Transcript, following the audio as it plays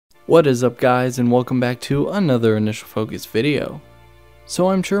What is up, guys, and welcome back to another Initial Focus video. So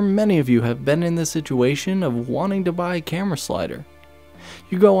I'm sure many of you have been in the situation of wanting to buy a camera slider.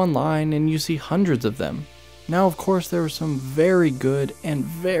 You go online and you see hundreds of them. Now of course there are some very good and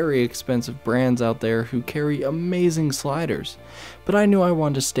very expensive brands out there who carry amazing sliders, but I knew I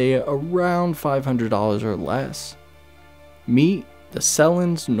wanted to stay around $500 or less. Meet the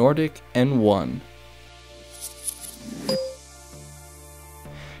Selens Nordic N1.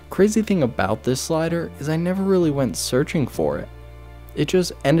 Crazy thing about this slider is I never really went searching for it. It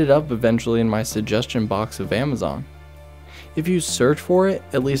just ended up eventually in my suggestion box of Amazon. If you search for it,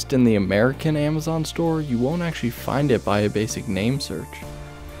 at least in the American Amazon store, you won't actually find it by a basic name search.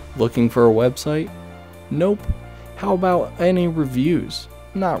 Looking for a website? Nope. How about any reviews?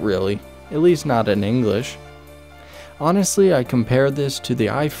 Not really, at least not in English. Honestly, I compared this to the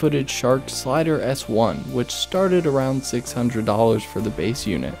iFootage Shark Slider S1, which started around $600 for the base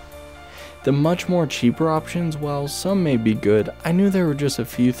unit. The much more cheaper options, while some may be good, I knew there were just a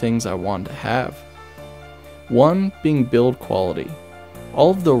few things I wanted to have. One being build quality.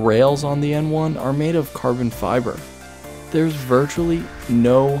 All of the rails on the N1 are made of carbon fiber. There's virtually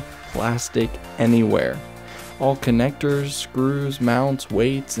no plastic anywhere. All connectors, screws, mounts,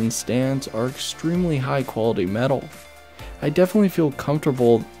 weights, and stands are extremely high quality metal. I definitely feel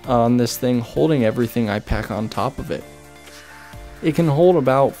comfortable on this thing holding everything I pack on top of it. It can hold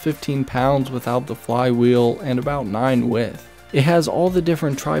about 15 pounds without the flywheel and about 9 with. It has all the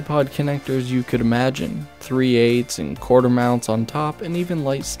different tripod connectors you could imagine, 3/8 and quarter mounts on top, and even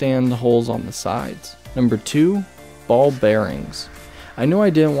light stand holes on the sides. Number 2, ball bearings. I knew I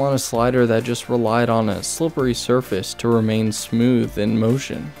didn't want a slider that just relied on a slippery surface to remain smooth in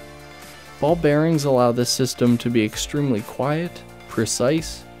motion. Ball bearings allow this system to be extremely quiet,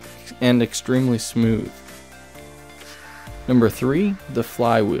 precise, and extremely smooth. Number 3, the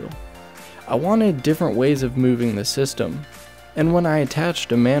flywheel. I wanted different ways of moving the system, and when I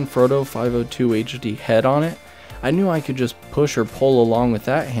attached a Manfrotto 502 HD head on it, I knew I could just push or pull along with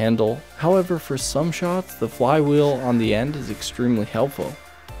that handle. However, for some shots, the flywheel on the end is extremely helpful.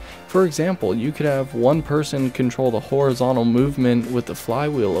 For example, you could have one person control the horizontal movement with the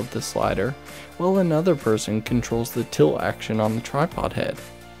flywheel of the slider, while another person controls the tilt action on the tripod head.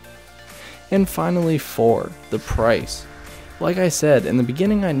 And finally 4, the price. Like I said, in the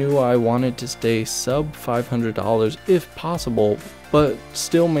beginning I knew I wanted to stay sub $500 if possible, but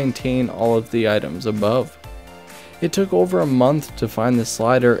still maintain all of the items above. It took over a month to find this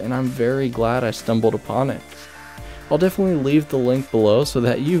slider, and I'm very glad I stumbled upon it. I'll definitely leave the link below so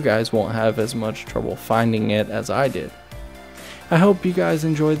that you guys won't have as much trouble finding it as I did. I hope you guys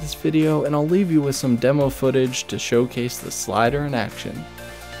enjoyed this video, and I'll leave you with some demo footage to showcase the slider in action.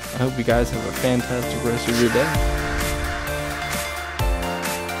 I hope you guys have a fantastic rest of your day.